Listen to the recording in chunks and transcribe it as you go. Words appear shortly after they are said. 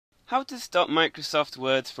How to stop Microsoft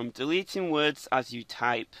Word from deleting words as you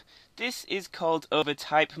type. This is called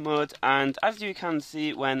overtype mode, and as you can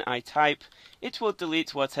see, when I type, it will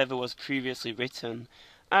delete whatever was previously written.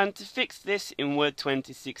 And to fix this in Word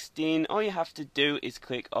 2016, all you have to do is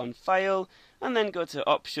click on File and then go to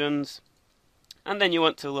Options, and then you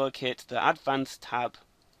want to locate the Advanced tab.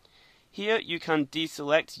 Here you can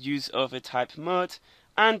deselect Use Overtype Mode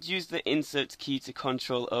and use the Insert key to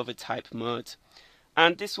control overtype mode.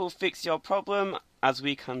 And this will fix your problem. As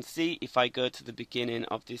we can see, if I go to the beginning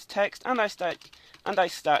of this text and I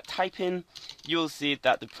start typing, you'll see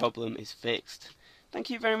that the problem is fixed. Thank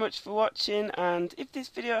you very much for watching, and if this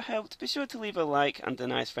video helped, be sure to leave a like and a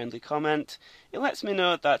nice friendly comment. It lets me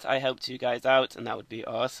know that I helped you guys out, and that would be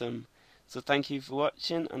awesome. So thank you for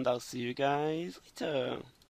watching, and I'll see you guys later.